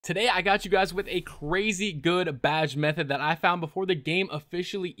Today, I got you guys with a crazy good badge method that I found before the game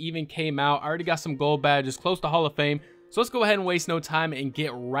officially even came out. I already got some gold badges close to Hall of Fame. So let's go ahead and waste no time and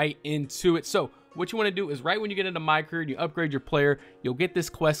get right into it. So what you want to do is right when you get into my career and you upgrade your player, you'll get this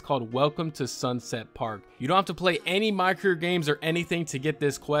quest called Welcome to Sunset Park. You don't have to play any my career games or anything to get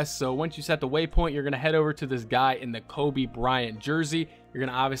this quest. So once you set the waypoint, you're going to head over to this guy in the Kobe Bryant jersey. You're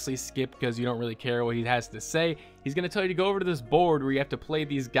going to obviously skip because you don't really care what he has to say. He's going to tell you to go over to this board where you have to play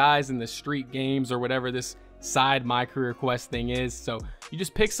these guys in the street games or whatever this side my career quest thing is. So you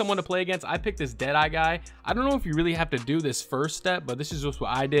just pick someone to play against. I picked this Deadeye guy. I don't know if you really have to do this first step, but this is just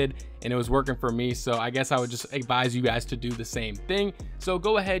what I did and it was working for me. So I guess I would just advise you guys to do the same thing. So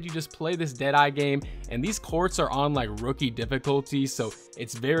go ahead, you just play this Deadeye game, and these courts are on like rookie difficulty, so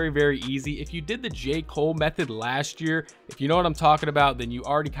it's very easy. If you did the J. Cole method last year, if you know what I'm talking about, then you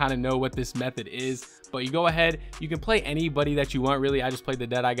already kind of know what this method is. But you go ahead, you can play anybody that you want, really. I just played the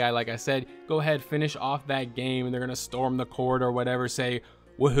Deadeye guy, like I said. Go ahead, finish off that game, and they're gonna storm the court or whatever, say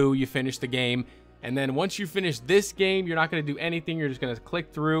woohoo, you finished the game. And then once you finish this game, you're not gonna do anything. You're just gonna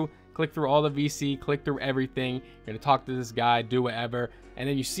click through all the VC, click through everything. You're gonna talk to this guy, do whatever, and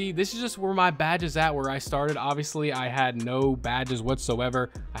then you see this is just where my badge is at, where I started. Obviously I had no badges whatsoever.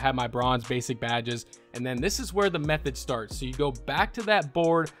 I had my bronze basic badges, and then this is where the method starts. So you go back to that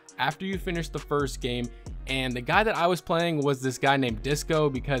board after you finish the first game, and the guy that I was playing was this guy named Disco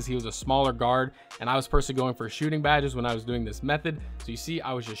because he was a smaller guard, and I was personally going for shooting badges when I was doing this method. So you see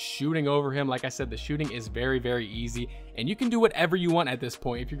I was just shooting over him. Like I said, the shooting is very easy, and you can do whatever you want at this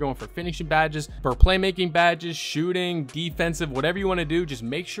point. If you're going for finishing badges, for playmaking badges, shooting, defensive, whatever you want to do, just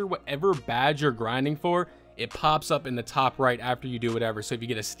make sure whatever badge you're grinding for, it pops up in the top right after you do whatever. So if you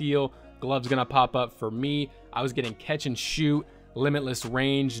get a steal, glove's gonna pop up. For me, I was getting catch and shoot, limitless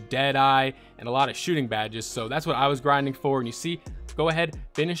range, Deadeye, and a lot of shooting badges. So that's what I was grinding for. And you see, go ahead,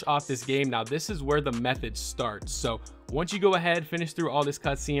 finish off this game. Now this is where the method starts. So once you go ahead, finish through all this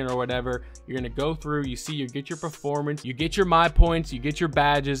cutscene or whatever, you're gonna go through, you see, you get your performance, you get your my points, you get your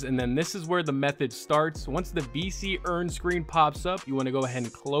badges, and then this is where the method starts. Once the VC earn screen pops up, you wanna go ahead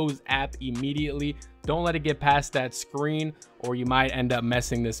and close app immediately. Don't let it get past that screen or you might end up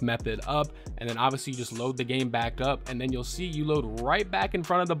messing this method up. And then obviously you just load the game back up, and then you'll see you load right back in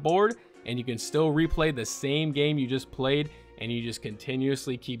front of the board, and you can still replay the same game you just played, and you just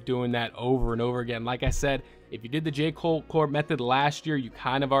continuously keep doing that over and over again. Like I said, if you did the J. Cole court method last year, you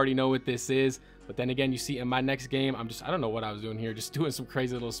kind of already know what this is. But then again, you see in my next game, I don't know what I was doing here, just doing some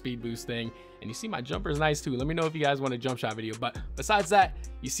crazy little speed boost thing. And you see my jumper is nice too. Let me know if you guys want a jump shot video. But besides that,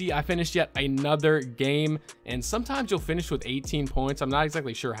 you see I finished yet another game, and sometimes you'll finish with 18 points. I'm not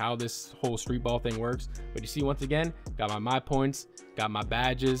exactly sure how this whole street ball thing works, but you see, once again, got my points, got my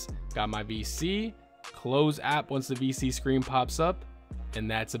badges, got my VC, close app once the VC screen pops up, and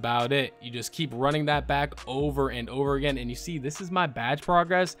that's about it. You just keep running that back over and over again. And you see, this is my badge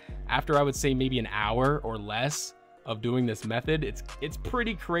progress after I would say maybe an hour or less of doing this method. It's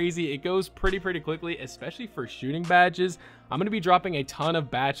pretty crazy. It goes pretty quickly, especially for shooting badges. I'm going to be dropping a ton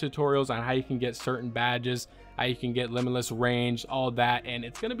of badge tutorials on how you can get certain badges, how you can get limitless range, all that, and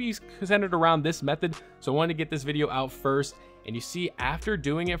it's going to be centered around this method. So I wanted to get this video out first. And you see, after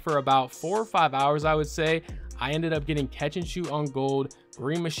doing it for about 4 or 5 hours, I would say, I ended up getting catch and shoot on gold,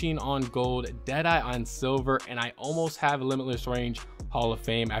 green machine on gold, Deadeye on silver, and I almost have a limitless range Hall of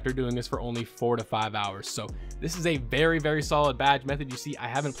Fame after doing this for only 4 to 5 hours. So this is a very solid badge method. You see, I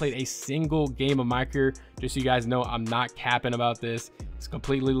haven't played a single game of my career. Just so you guys know, I'm not capping about this. It's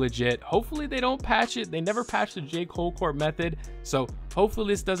completely legit. Hopefully they don't patch it. They never patched the J. Cole court method, so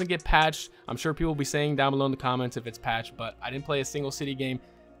hopefully this doesn't get patched. I'm sure people will be saying down below in the comments if it's patched, but I didn't play a single city game,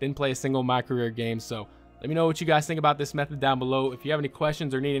 didn't play a single my career game. So let me know what you guys think about this method down below. If you have any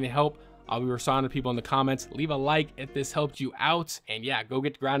questions or need any help, I'll be responding to people in the comments. Leave a like if this helped you out, and yeah, go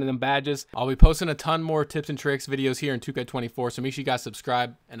get grinding them badges. I'll be posting a ton more tips and tricks videos here in 2K24, so make sure you guys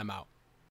subscribe, and I'm out.